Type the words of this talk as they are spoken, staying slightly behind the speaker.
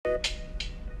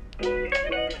Hello,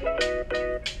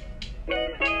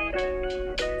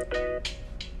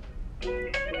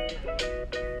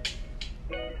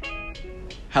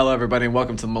 everybody, and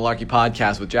welcome to the Malarkey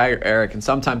Podcast with Jagger, Eric, and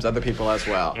sometimes other people as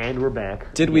well. And we're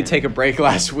back. Did we take a break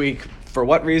last week? For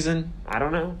what reason? I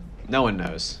don't know. No one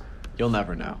knows. You'll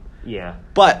never know. Yeah.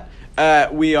 But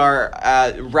we are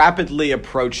rapidly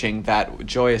approaching that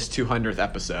joyous 200th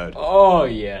episode. Oh,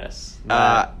 yes.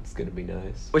 It's going to be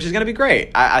nice. Which is going to be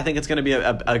great. I think it's going to be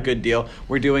a good deal.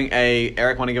 We're doing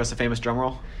Eric, want to give us a famous drum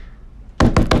roll?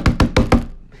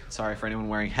 Sorry for anyone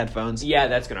wearing headphones. Yeah,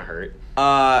 that's going to hurt.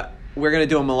 We're going to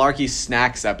do a Malarkey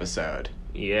Snacks episode.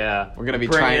 Yeah. We're going to be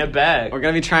bringing it back. We're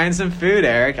going to be trying some food,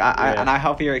 Eric. And I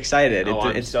hope you're excited.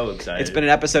 I'm so excited. It's been an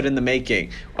episode in the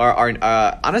making.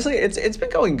 Honestly, it's been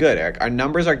going good, Eric. Our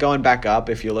numbers are going back up.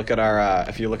 If you look at our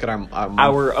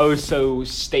oh so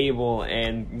stable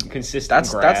and consistent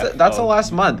graph. That's the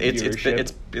last month.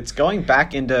 It's going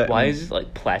back into. Why is it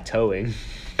like plateauing?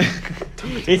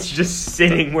 It's just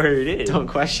sitting where it is. Don't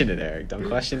question it, Eric. Don't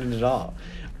question it at all.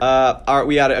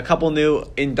 We had a couple new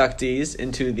inductees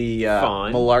into the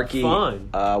Malarkey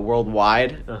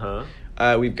Worldwide.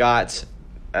 We've got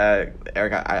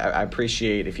Eric. I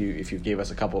appreciate if you gave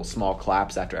us a couple small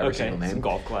claps after every single name. Some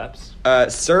golf claps.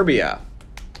 Serbia.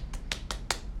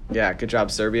 Yeah, good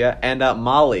job, Serbia, and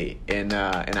Mali in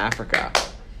Africa.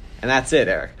 And that's it,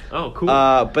 Eric. Oh, cool.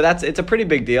 But it's a pretty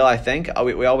big deal, I think.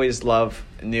 We always love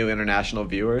new international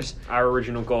viewers. Our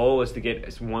original goal was to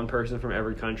get one person from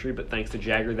every country, but thanks to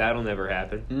Jagger, that'll never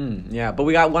happen. Yeah, but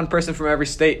we got one person from every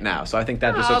state now, so I think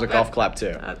that deserves a golf clap,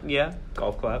 too. Yeah,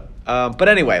 golf clap. But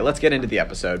anyway, let's get into the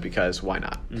episode, because why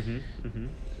not?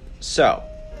 So,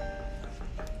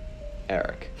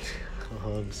 Eric.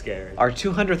 Oh, I'm scared. Our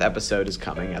 200th episode is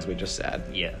coming, as we just said.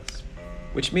 Yes.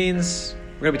 Which means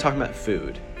we're going to be talking about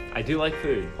food. I do like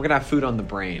food. We're going to have food on the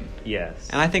brain. Yes.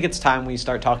 And I think it's time we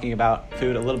start talking about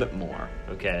food a little bit more.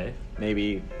 Okay.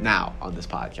 Maybe now on this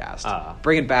podcast.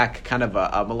 Bringing back kind of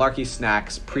a Malarkey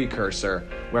Snacks precursor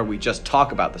where we just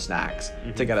talk about the snacks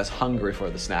to get us hungry for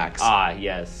the snacks.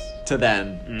 Yes. To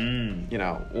then,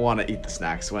 want to eat the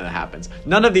snacks when it happens.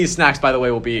 None of these snacks, by the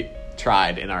way, will be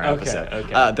tried in our episode.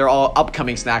 Okay. They're all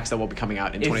upcoming snacks that will be coming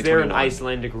out in 2021. Is there an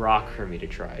Icelandic rock for me to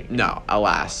try? No,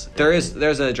 alas. There's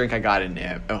a drink I got in...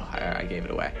 I gave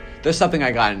it away. There's something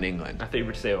I got in England. I thought you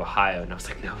were to say Ohio, and I was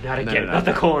like, no, not again, not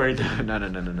the corn.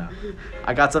 No.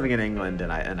 I got something in England,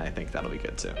 and I think that'll be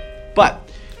good too. But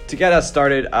to get us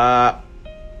started, I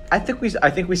think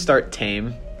we start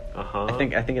tame. I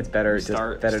think it's better to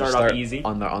start easy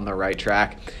on the right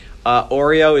track.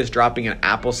 Oreo is dropping an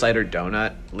apple cider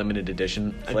donut limited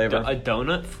edition flavor. A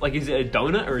donut? Like, is it a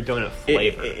donut or a donut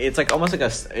flavor? It's like almost like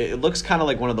it looks kind of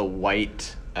like one of the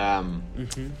white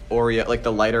Oreo, like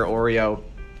the lighter Oreo.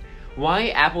 Why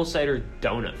apple cider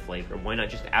donut flavor? Why not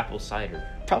just apple cider?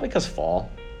 Probably because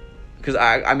fall. Because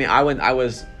I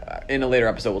was in a later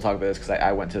episode we'll talk about this because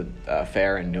I went to a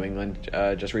fair in New England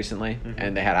just recently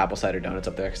and they had apple cider donuts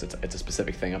up there because it's a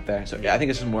specific thing up there. So yeah, I think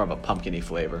it's just more of a pumpkin-y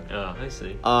flavor. Oh, I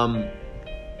see.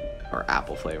 Or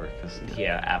apple flavor.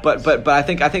 Apples. But I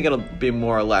think it'll be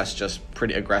more or less just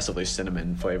pretty aggressively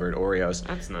cinnamon flavored Oreos.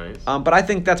 That's nice. But I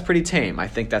think that's pretty tame. I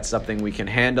think that's something we can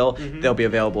handle. They'll be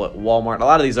available at Walmart. A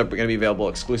lot of these are going to be available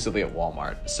exclusively at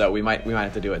Walmart. So we might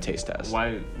have to do a taste test.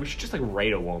 Why? We should just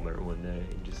raid a Walmart one day.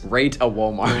 Rate a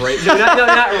Walmart.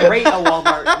 Not rate a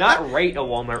Walmart. Not rate a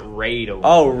Walmart. Raid a Walmart.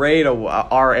 Oh, raid a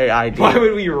RAID. Why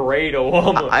would we raid a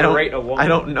Walmart? I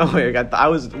don't know. I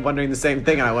was wondering the same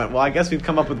thing, and I went, well, I guess we've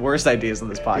come up with worse ideas on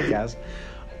this podcast.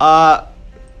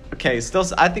 Okay,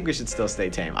 I think we should still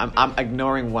stay tame. I'm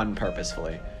ignoring one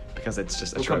purposefully because it's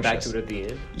just atrocious. We'll come back to it at the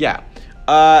end. Yeah.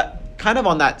 Kind of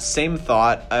on that same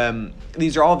thought,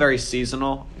 these are all very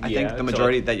seasonal. I think the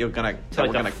majority that we're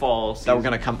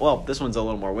gonna come. Well, this one's a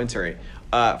little more wintry.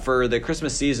 For the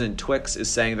Christmas season, Twix is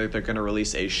saying that they're gonna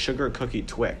release a sugar cookie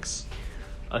Twix.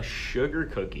 A sugar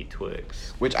cookie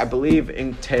Twix, which I believe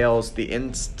entails the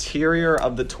interior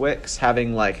of the Twix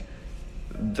having like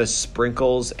the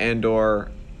sprinkles so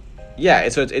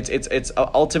it's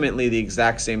ultimately the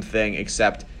exact same thing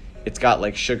except it's got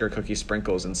like sugar cookie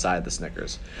sprinkles inside the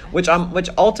Snickers, which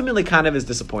ultimately kind of is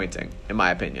disappointing in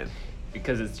my opinion.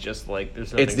 Because it's just like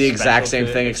there's nothing. It's the exact same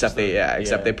thing except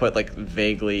they put like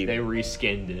vaguely they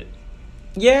reskinned it.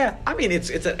 Yeah, I mean it's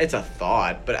a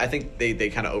thought, but I think they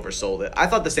kind of oversold it. I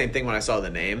thought the same thing when I saw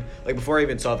the name. Like before I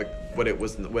even saw what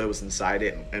was inside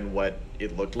it and what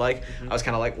it looked like, I was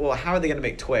kind of like, well, how are they going to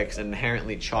make Twix an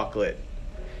inherently chocolate?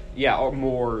 Yeah, or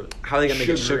more. How are they going to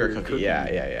make a sugar cookie? Yeah,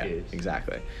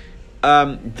 exactly.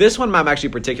 This one I'm actually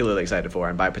particularly excited for,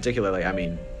 and by particularly I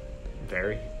mean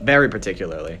Very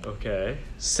particularly. Okay.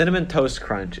 Cinnamon Toast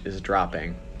Crunch is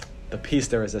dropping the piece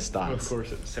de resistance. Of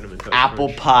course, it's Cinnamon Toast Apple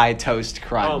Crunch. Pie Toast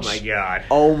Crunch. Oh my god.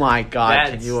 Oh my god, That's-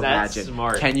 can you that's imagine?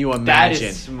 smart. Can you That imagine?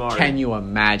 is smart. Can you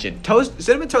imagine?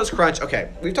 Cinnamon Toast Crunch,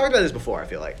 okay, we've talked about this before, I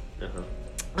feel like. Uh-huh.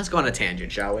 Let's go on a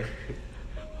tangent, shall we?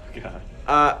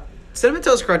 God. Cinnamon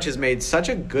Toast Crunch has made such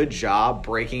a good job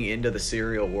breaking into the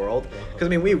cereal world. Because, I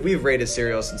mean, we've rated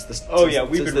cereal since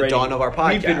the, dawn of our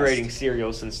podcast. We've been rating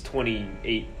cereal since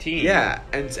 2018. Yeah,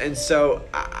 and so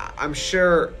I'm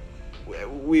sure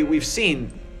we've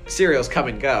seen cereals come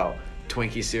and go.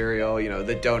 Twinkie cereal,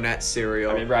 the donut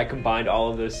cereal. I remember I combined all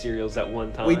of those cereals at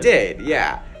one time. We did,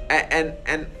 yeah.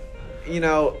 And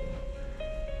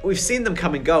we've seen them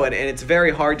come and go, and it's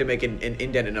very hard to make an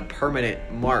indent and a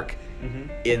permanent mark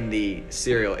in the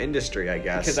cereal industry, I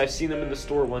guess. Because I've seen them in the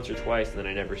store once or twice, and then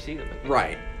I never see them again.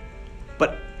 Right.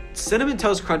 But Cinnamon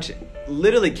Toast Crunch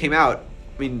literally came out,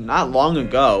 I mean, not long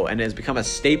ago, and has become a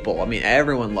staple. I mean,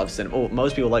 everyone loves cinnamon. Oh,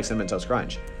 most people like Cinnamon Toast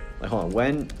Crunch. Like, hold on,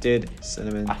 when did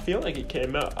cinnamon... I feel like it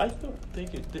came out. I don't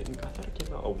think it didn't. I thought it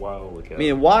came out a while ago. I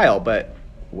mean, a while, but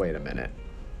wait a minute.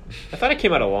 I thought it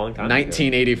came out a long time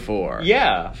 1984. ago.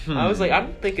 Yeah. I was like, I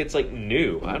don't think it's, like,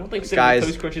 new. I don't think Cinnamon Guys,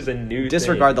 Toast Crunch is a new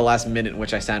disregard thing. the last minute in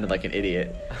which I sounded like an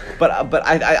idiot. But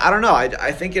I don't know.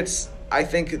 I think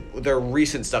the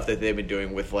recent stuff that they've been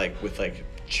doing with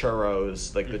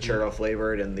churros, like the churro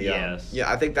flavored and the Yes.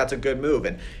 I think that's a good move,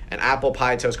 and Apple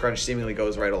Pie Toast Crunch seemingly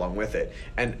goes right along with it.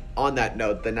 And on that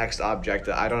note, the next object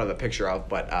that I don't have a picture of,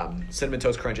 but Cinnamon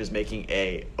Toast Crunch is making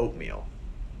a oatmeal.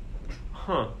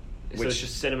 Huh. So Which- it's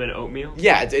just cinnamon oatmeal?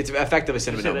 Yeah, it's effectively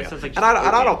cinnamon So that oatmeal, sounds like and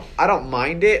just I don't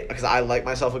mind it because I like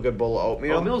myself a good bowl of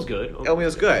oatmeal. Oatmeal's good.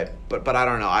 Oatmeal's good, but I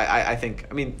don't know. I think,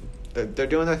 I mean, they're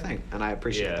doing their thing, and I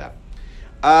appreciate Yeah.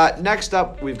 that. Next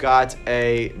up, we've got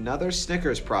another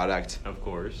Snickers product. Of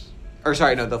course. Or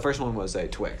sorry, no, the first one was a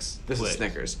Twix. This Twix. is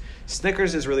Snickers.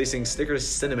 Snickers is releasing Snickers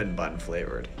cinnamon bun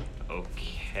flavored.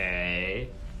 Okay.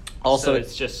 Also, so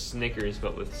it's just Snickers,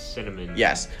 but with cinnamon.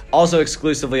 yes, also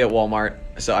exclusively at Walmart.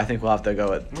 So I think we'll have to go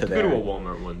to Let's there. go to a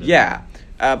Walmart one day. Yeah,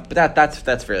 but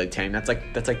that's fairly tame. That's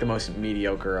like the most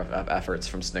mediocre of efforts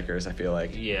from Snickers, I feel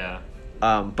like. Yeah.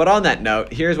 But on that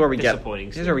note, here's where we get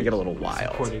Disappointing a little wild.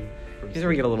 Disappointing. Here's where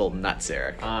we get a little nuts,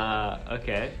 Eric.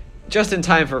 Okay. Just in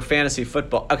time for fantasy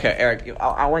football. Okay, Eric,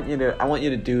 I want you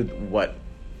to do what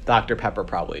Dr. Pepper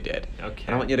probably did. Okay.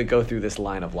 And I want you to go through this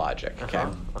line of logic. Okay.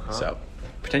 Uh-huh. So,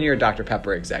 pretend you're a Dr.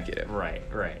 Pepper executive. Right.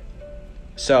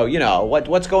 So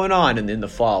what's going on in the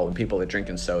fall when people are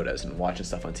drinking sodas and watching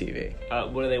stuff on TV?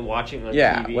 What are they watching on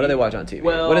Yeah, TV? what do they watch on TV?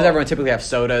 Well, what does everyone typically have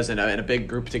sodas and a big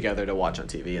group together to watch on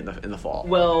TV in the fall?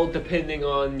 Well, depending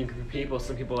on your group of people,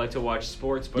 some people like to watch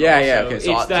sports, but Yeah, also yeah, okay.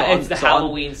 So it's the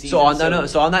Halloween season.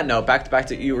 So on that note, back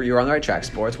to you're on the right track.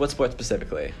 Sports. What sports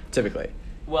specifically? Typically,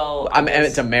 well, I mean,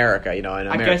 it's America. An I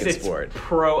American guess it's sport.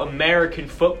 pro-American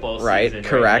football Right, season.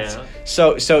 correct. Right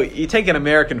now. So you take an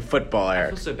American football, I Eric.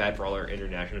 feel so bad for all our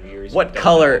international viewers. What who don't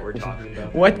color? know what we're talking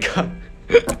about. What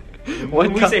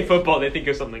When we say football, they think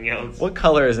of something else. What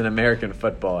color is an American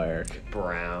football, Eric?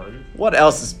 Brown. What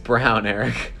else is brown,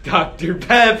 Eric? Dr.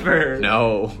 Pepper.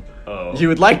 No. Oh. You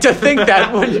would like to think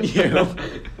that, wouldn't you?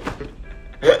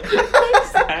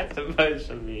 What's that supposed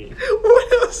to mean?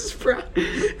 What else is brown,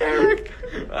 Eric?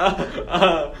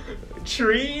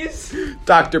 Trees.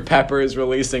 Dr. Pepper is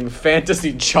releasing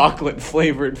fantasy chocolate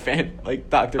flavored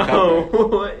Dr. Pepper. Oh,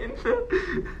 what in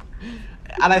the...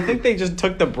 And I think they just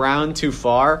took the brown too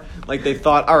far. Like they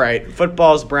thought, all right,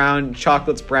 football's brown,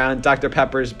 chocolate's brown, Dr.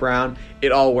 Pepper's brown.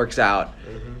 It all works out.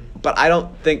 But I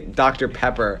don't think Dr.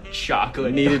 Pepper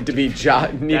chocolate needed to be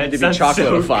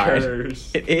chocolatified. So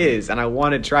It is, and I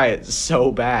want to try it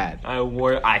so bad.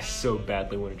 I so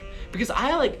badly want to, because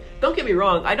don't get me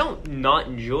wrong, I don't not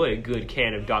enjoy a good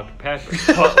can of Dr. Pepper,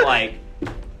 but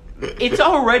it's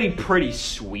already pretty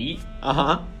sweet.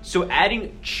 So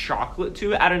adding chocolate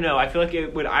to it, I don't know. I feel like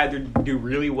it would either do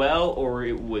really well or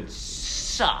it would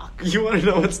suck. You want to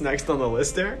know what's next on the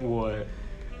list, Eric? What?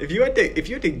 If you had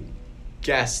to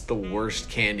guess the worst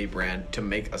candy brand to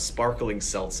make a sparkling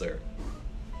seltzer,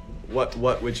 what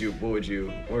would you So go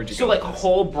with this?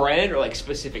 whole brand or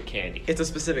specific candy? It's a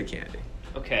specific candy.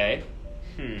 Okay.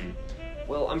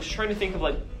 Well, I'm just trying to think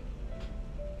of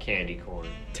candy corn.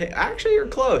 Actually, you're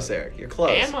close, Eric. You're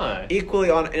close. Am I? Equally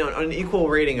on an equal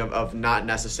rating of not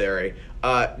necessary.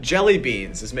 Jelly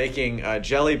Beans is making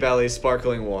Jelly Belly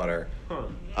sparkling water,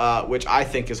 which I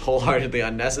think is wholeheartedly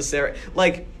unnecessary.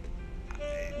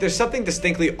 There's something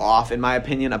distinctly off, in my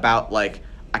opinion, about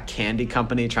a candy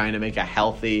company trying to make a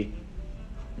healthy,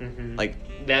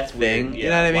 That's thing. weird. Yeah. You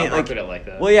know what I Why mean? market it like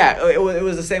that? Well, yeah, it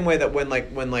was the same way that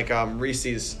when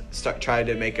Reese's tried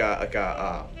to make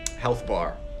a health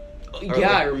bar.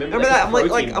 Yeah, I remember that. I'm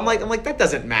protein like that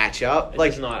doesn't match up. It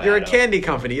Like does not you're a add up. candy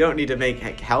company. You don't need to make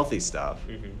healthy stuff.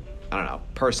 Mm-hmm. I don't know.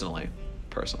 Personally.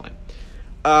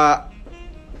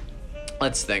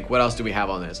 Let's think. What else do we have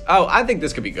on this? Oh, I think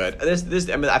this could be good. This.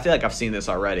 I mean, I feel like I've seen this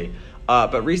already.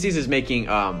 But Reese's is making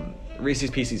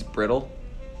Reese's Pieces brittle,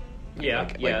 Yeah,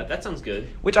 Like- that sounds good.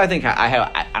 which I think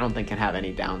I don't think can have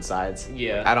any downsides.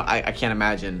 Yeah. I can't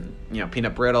imagine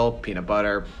peanut brittle, peanut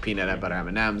butter, peanut butter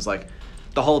M&Ms, like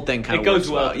the whole thing kind It of goes works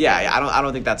well Yeah, together. I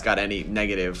don't think that's got any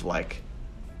negative like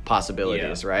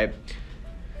possibilities, Yeah. right?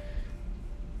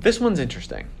 This one's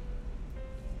interesting.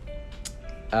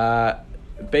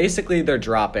 Basically they're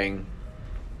dropping.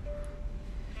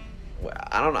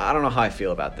 I don't know how I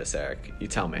feel about this, Eric. You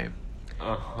tell me.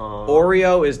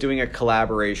 Oreo is doing a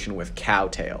collaboration with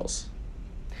Cowtails.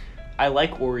 I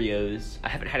like Oreos. I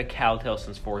haven't had a cowtail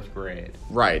since 4th grade.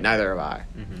 Right, neither have I.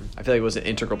 Mm-hmm. I feel like it was an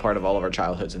integral part of all of our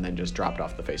childhoods and then just dropped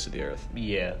off the face of the earth.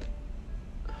 Yeah.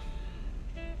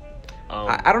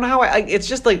 I don't know how it's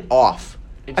just like off.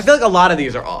 I It's- feel like a lot of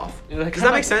these are off. They're Does kinda that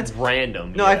make like sense?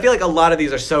 Random. No, yeah. I feel like a lot of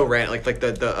these are so random. Like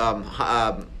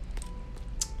the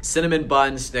cinnamon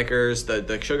bun Snickers,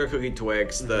 the sugar cookie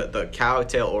Twix, the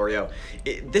cowtail Oreo.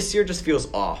 This year just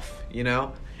feels off, you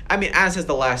know? I mean, as has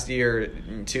the last year,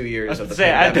 2 years I was of the say,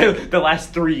 pandemic. the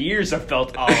last 3 years have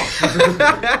felt off.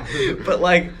 but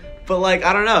like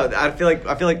I don't know. I feel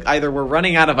like either we're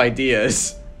running out of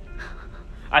ideas.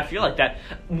 I feel like that.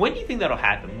 When do you think that'll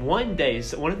happen? One day,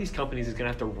 one of these companies is gonna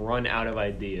have to run out of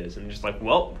ideas and just like,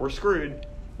 well, we're screwed.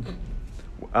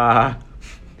 Do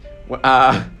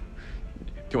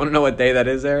you want to know what day that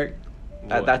is, Eric?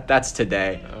 What? That's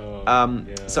today. Oh,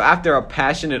 yeah. So after a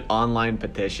passionate online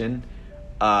petition,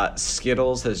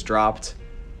 Skittles has dropped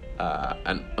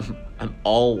an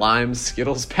all lime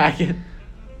Skittles packet.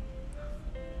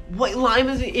 What lime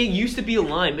is it? It used to be a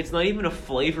lime. It's not even a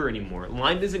flavor anymore.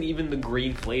 Lime isn't even the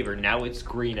green flavor. Now it's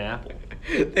green apple.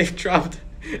 They've dropped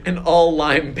an all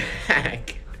lime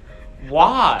bag.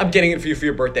 Why? I'm getting it for you for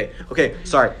your birthday. Okay,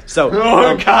 sorry. So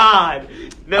Oh God!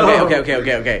 No.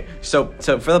 Okay. So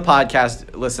for the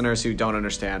podcast listeners who don't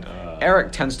understand,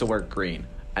 Eric tends to wear green,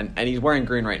 and he's wearing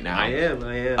green right now. I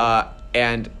am.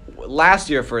 And last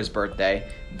year for his birthday,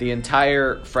 the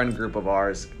entire friend group of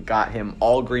ours got him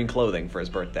all green clothing for his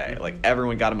birthday. Like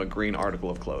everyone got him a green article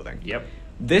of clothing. Yep.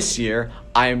 This year,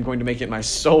 I am going to make it my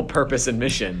sole purpose and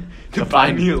mission To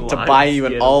buy me a to lime buy you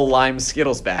an Skittles. all lime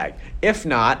Skittles bag. If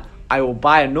not, I will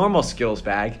buy a normal Skittles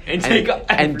bag And take every-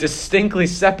 and distinctly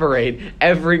separate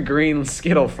every green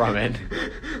Skittle from it.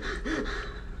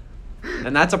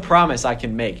 And that's a promise I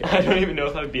can make. I don't even know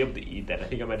if I would be able to eat that. I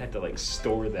think I might have to like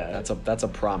store that. That's a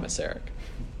promise, Eric.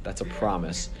 That's a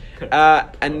promise.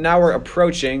 And now we're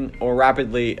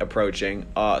rapidly approaching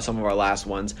some of our last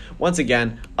ones. Once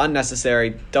again,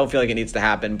 unnecessary. Don't feel like it needs to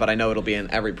happen, but I know it'll be in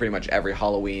pretty much every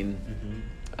Halloween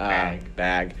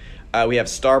bag. We have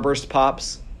Starburst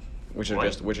Pops, which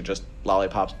are just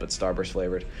lollipops but Starburst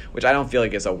flavored, which I don't feel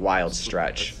like is a wild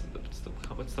stretch.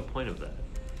 What's the point of that?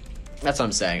 That's what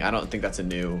I'm saying. I don't think that's a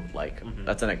new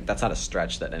that's not a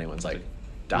stretch that anyone's like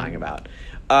dying about.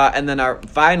 And then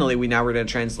finally we're gonna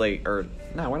translate we're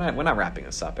not wrapping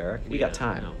this up, Eric. We got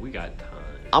time. No, we got time.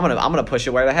 I'm gonna push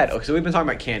it right ahead. Okay, so we've been talking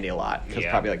about candy a lot because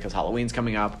Yeah. because Halloween's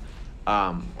coming up.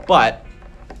 But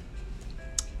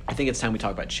I think it's time we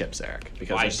talk about chips, Eric,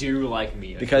 because I do like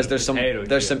me. because there's some potato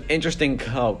chip. interesting.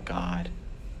 Oh God.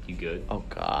 You good? Oh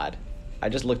God. I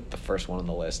just looked at the first one on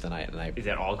the list and I Is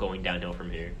that all going downhill from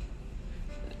here?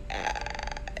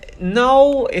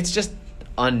 no, it's just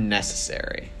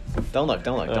unnecessary. Don't look.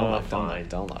 Fine.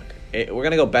 We're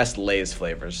gonna go best Lay's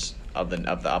flavors of the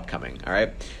upcoming. All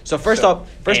right. So first So,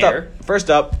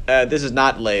 up, this is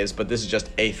not Lay's, but this is just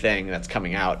a thing that's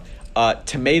coming out.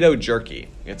 Tomato jerky.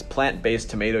 It's plant-based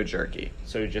tomato jerky.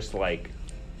 So just like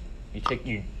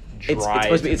you dry.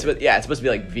 It's supposed to be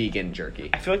like vegan jerky.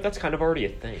 I feel like that's kind of already a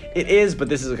thing. It is, but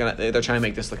this is they're trying to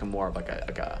make this like a more of like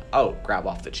a grab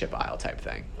off the chip aisle type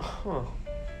thing. Huh.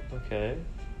 Okay.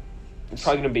 It's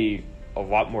probably gonna be a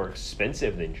lot more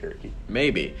expensive than jerky.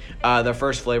 Maybe. The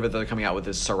first flavor that they're coming out with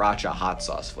is sriracha hot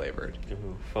sauce flavored.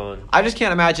 Ooh, fun. I just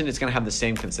can't imagine it's gonna have the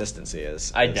same consistency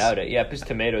as. I doubt it. Yeah, because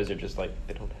tomatoes are just like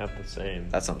they don't have the same.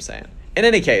 That's what I'm saying. In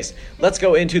any case, let's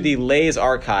go into the Lay's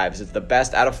archives. It's the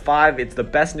best out of 5. It's the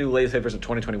best new Lay's flavors of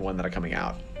 2021 that are coming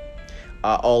out.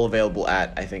 All available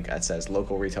at, I think it says,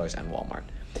 local retailers and Walmart.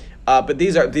 But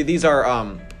these are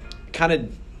kind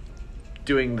of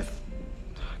doing the.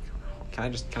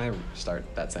 Can I start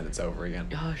that sentence over again?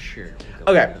 Oh, sure.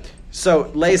 Okay.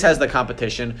 So Lay's has the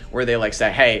competition where they like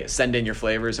say, "Hey, send in your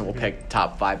flavors, and we'll pick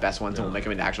top 5 best ones, and we'll make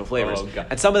them into actual flavors." Oh, God.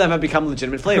 And some of them have become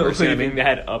legitimate flavors. You know what I mean?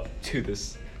 that up to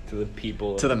the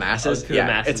people, To the masses. to the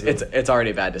masses. It's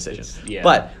already a bad decision. Yeah.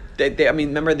 But they I mean,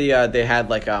 remember they had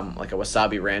like a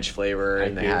wasabi ranch flavor,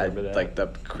 and I they do had remember that. like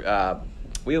the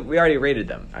we already rated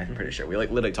them. I'm pretty sure we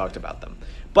like literally talked about them.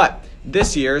 But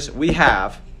this year's we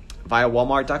have via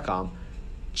Walmart.com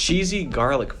cheesy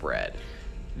garlic bread.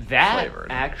 that flavored.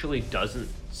 actually doesn't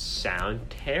sound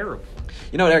terrible.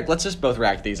 You know what, Eric? Let's just both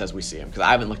react these as we see them because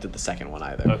I haven't looked at the second one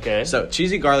either. Okay. So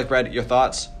cheesy garlic bread. Your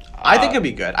thoughts? I think it'd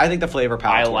be good. I think the flavor I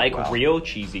palette. like well. real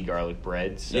cheesy garlic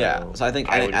bread. So Yeah, so I think-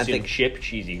 I would I assume think- chip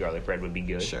cheesy garlic bread would be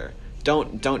good. Sure.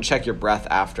 Don't check your breath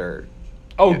after.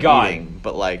 Oh God. Eating,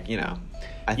 but like I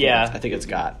think Yeah. I think it's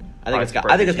got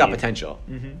Breath potential.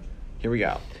 Mm-hmm. Here we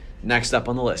go. Next up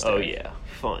on the list. Oh Eric. yeah,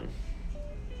 fun.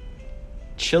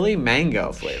 Chili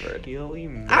mango flavored. Chili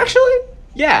mango. Actually,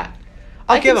 yeah.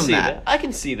 I'll give can him see that. I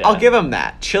can see that. I'll give him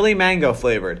that. Chili mango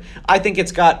flavored. I think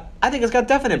it's got definite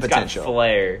It's potential. got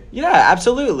flair. Yeah,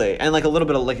 absolutely. And like a little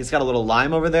bit of it's got a little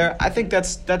lime over there. I think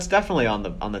that's definitely on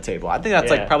the table. I think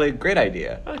that's Yeah. like probably a great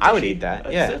idea. I would eat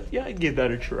that. Yeah. Yeah, I'd give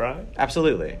that a try.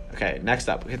 Absolutely. Okay, next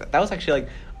up. Okay, that was actually like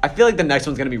I feel like the next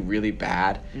one's gonna be really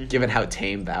bad, given how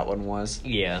tame that one was.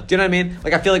 Yeah. Do you know what I mean?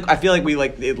 Like I feel like we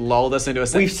like it lulled us into a.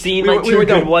 We've seen like two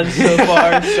good ones so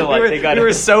far, so like they got. We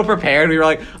were so prepared. We were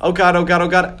like, oh god, oh god, oh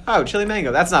god. Oh, chili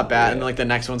mango. That's not bad. And like the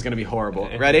next one's gonna be horrible.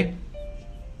 Ready?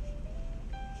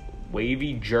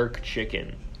 Wavy jerk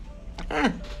chicken.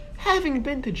 Eh. Having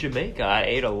been to Jamaica, I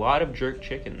ate a lot of jerk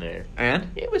chicken there. And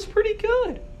It was pretty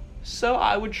good. So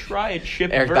I would try a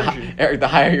chip Eric, version. the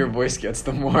higher your voice gets,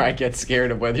 the more I get scared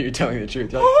of whether you're telling the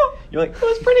truth. You're like, that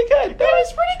was pretty good. That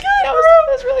was pretty good. That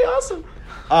was really awesome.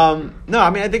 No, I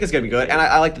mean I think it's gonna be good, and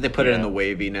I like that they put it in Yeah. the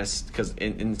waviness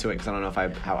into it because I don't know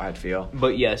how I'd feel.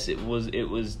 But yes, it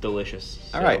was delicious.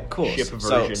 All So, right, cool. Chip So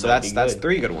version. that's would be good.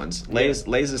 3 good ones. Lay's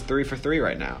is 3 for 3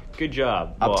 right now. Good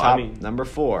job. Up Well, top, I mean, number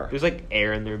 4, there's like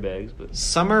air in their bags, but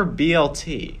summer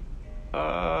BLT.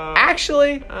 uh,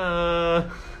 Actually, uh,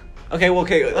 okay, well,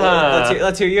 okay,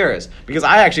 let's hear yours because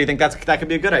I actually think that could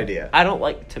be a good idea. I don't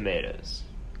like tomatoes.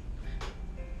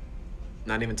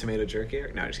 Not even tomato jerky,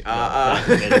 Eric? No, just not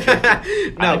tomato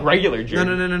jerky. I like regular jerky.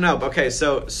 No. Okay,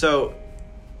 so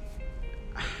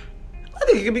I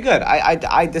think it could be good.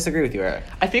 I disagree with you, Eric.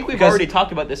 I think we've Because- already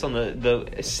talked about this on the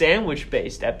sandwich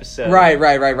based episode. Right.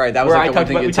 That was Where like I the one talked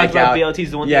thing about- you we talked take about out. BLTs,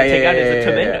 the one thing I take out is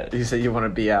the tomatoes. You said you want to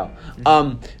be out.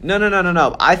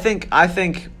 No. I think.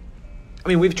 I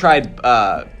mean, we've tried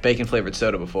bacon flavored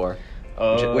soda before,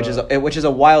 which is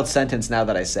a wild sentence now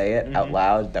that I say it out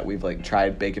loud. That we've like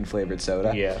tried bacon flavored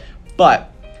soda. Yeah.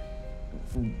 But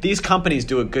these companies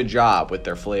do a good job with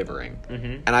their flavoring,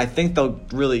 and I think they'll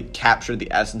really capture the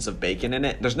essence of bacon in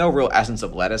it. There's no real essence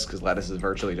of lettuce because lettuce is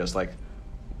virtually just like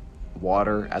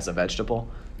water as a vegetable.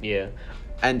 Yeah.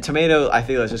 And tomato, I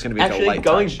feel, is just going to be like a Actually, light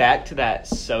going touch. back to that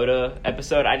soda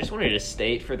episode, I just wanted to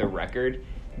state for the record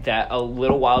that a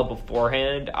little while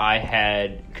beforehand, I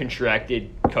had contracted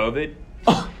COVID.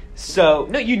 So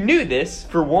no, you knew this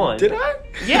for one. Did I?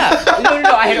 Yeah.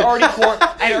 No. I had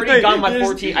already gone my You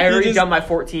just- 14. I you already just- done my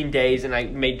 14 days, and I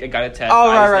got a test. Oh,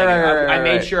 I was right, negative. I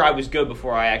made right. sure I was good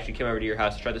before I actually came over to your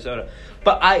house to try the soda.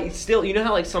 But I still, you know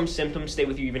how like some symptoms stay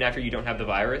with you even after you don't have the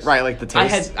virus. Right, like the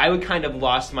taste. I would kind of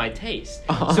lost my taste.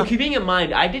 So keeping in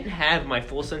mind, I didn't have my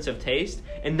full sense of taste,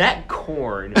 and that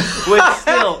corn was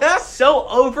still so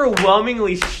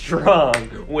overwhelmingly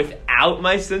strong without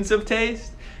my sense of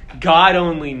taste. God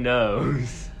only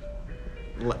knows.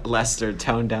 Lester,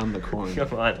 tone down the corn.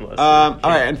 Come on, Lester. All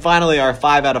right, and finally, our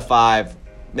 5 out of 5.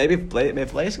 Maybe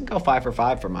if Lay's can go 5 for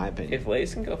 5, for my opinion. If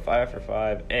Lay's can go 5 for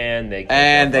 5, and they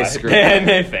screwed and up.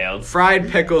 they failed. Fried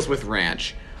pickles with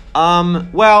ranch.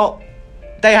 Well,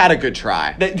 they had a good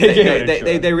try. They gave it a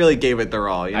try. They really gave it their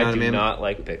all. You know I what I do mean? not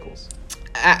like pickles.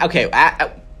 Okay,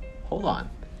 hold on.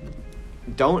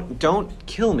 Don't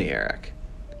kill me, Eric.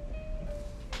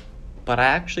 But I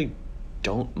actually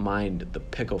don't mind the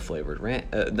pickle flavored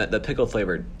the pickle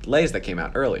flavored Lay's that came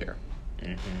out earlier.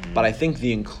 But I think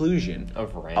the inclusion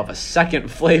Of ranch. of a second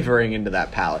flavoring into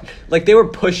that palate, like they were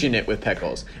pushing it with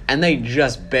pickles, and they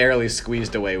just barely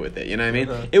squeezed away with it. You know what I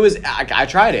mean? It was. I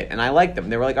tried it, and I liked them.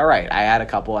 They were like, all right. I had a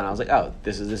couple, and I was like, oh,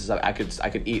 this is. I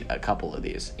could eat a couple of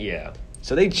these. Yeah.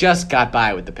 So they just got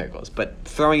by with the pickles, but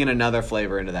throwing in another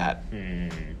flavor into that,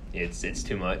 It's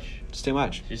too much. it's too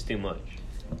much. Just too much.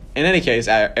 In any case,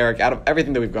 Eric, out of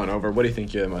everything that we've gone over, what do you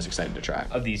think you're the most excited to try?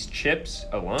 Of these chips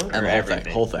alone, And or the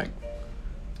everything? whole thing.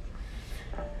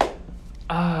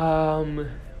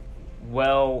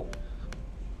 Well,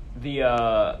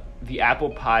 the apple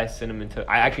pie cinnamon toast.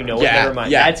 I actually know. Yeah, Never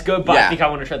mind. yeah, That's good, but yeah. I think I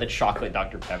want to try the chocolate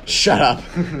Dr Pepper. Shut up.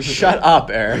 Shut up,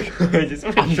 Eric. I just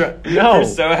want to try. No.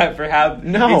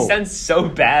 It sounds so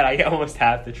bad. I almost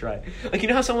have to try it. Like, you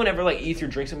know how someone ever like eats or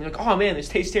drinks something like, oh man, this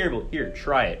tastes terrible. Here,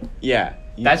 try it. Yeah.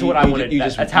 That's what I wanted.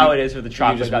 That's how it is for the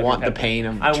chocolate. You just Dr. want Pepper. the pain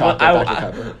of I chocolate Dr.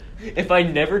 Pepper. If I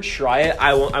never try it,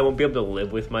 I won't be able to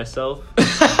live with myself.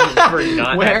 For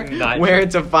not where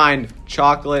to find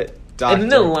chocolate Dr. And then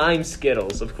the lime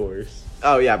Skittles, of course.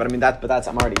 Oh yeah, but I mean that's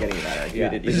I'm already getting at it. Yeah.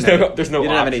 There's no You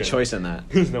didn't have any option. choice in that.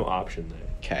 There's no option there.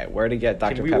 Okay, where to get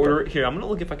Dr. Can we Pepper? order it here? I'm gonna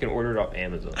look if I can order it off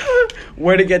Amazon.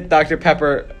 Where to get Dr.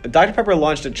 Pepper? Dr. Pepper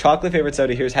launched a chocolate favorite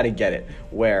soda. Here's how to get it.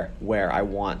 Where?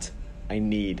 I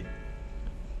need.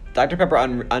 Dr. Pepper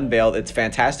unveiled its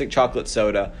fantastic chocolate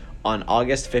soda on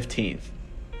August 15th.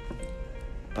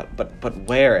 But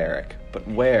where, Eric? But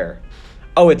where?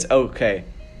 Oh, it's okay.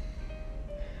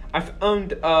 I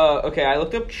found I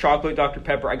looked up chocolate Dr.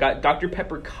 Pepper. I got Dr.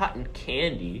 Pepper cotton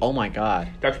candy. Oh my god.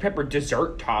 Dr. Pepper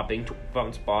dessert topping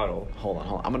 12-ounce bottle. Hold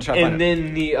on. I'm gonna try to find And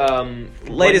then the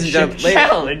Ladies and gentlemen,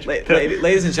 challenge.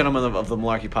 ladies and gentlemen of the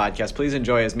Malarkey Podcast, please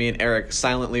enjoy as me and Eric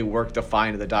silently work to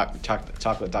find the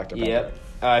chocolate Dr. Pepper. Yep.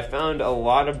 I found a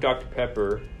lot of Dr.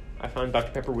 Pepper. I found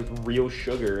Dr. Pepper with real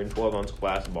sugar in 12-ounce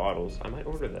glass bottles. I might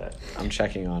order that. I'm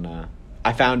checking on.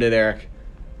 I found it, Eric.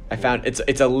 I found it's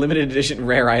a limited edition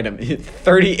rare item.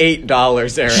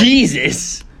 $38, Eric.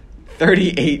 Jesus!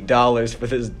 $38 for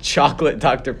this chocolate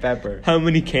Dr. Pepper. How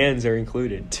many cans are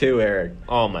included? 2, Eric.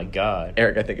 Oh my god.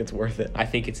 Eric, I think it's worth it. I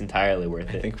think it's entirely worth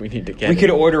it. I think we need to get We it. could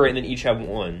order it and then each have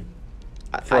one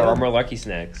for I our don't- Malarkey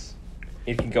snacks.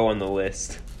 It can go on the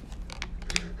list.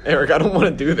 Eric, I don't want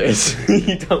to do this.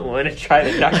 You don't want to try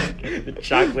the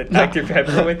chocolate Dr.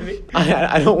 Pepper with me?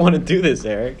 I don't want to do this,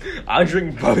 Eric. I'll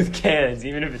drink both cans,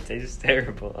 even if it tastes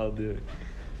terrible. I'll do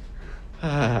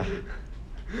it.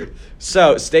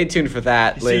 So, stay tuned for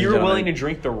that, So ladies you and were willing to gentlemen.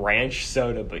 drink the ranch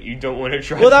soda, but you don't want to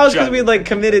try. Well, that the was because we chocolate.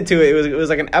 committed to it. It was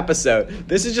like an episode.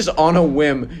 This is just on a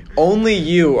whim. Only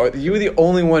you were the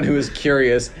only one who is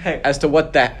curious as to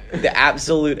what the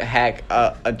absolute heck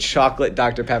a chocolate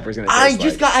Dr. Pepper is going to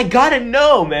taste like. I gotta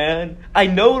know, man. I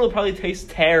know it'll probably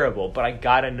taste terrible, but I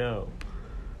gotta know.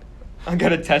 I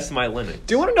gotta test my limit.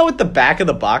 Do you want to know what the back of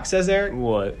the box says, Eric?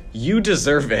 What? You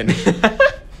deserve it.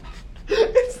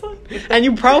 It's like- And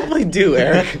you probably do,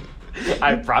 Eric.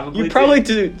 I probably You probably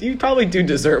do. You probably do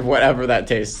deserve whatever that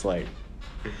tastes like.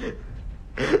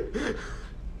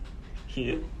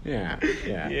 Yeah. Yeah.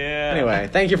 Yeah. Anyway,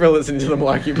 thank you for listening to the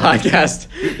Malarkey Podcast.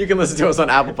 You can listen to us on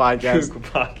Apple Podcasts, Google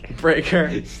Podcast,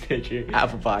 Breaker, Stitcher,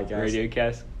 Apple Podcasts,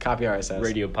 RadioCast, Copy RSS,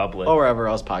 Radio Public. or wherever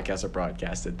else podcasts are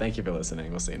broadcasted. Thank you for listening.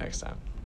 We'll see you next time.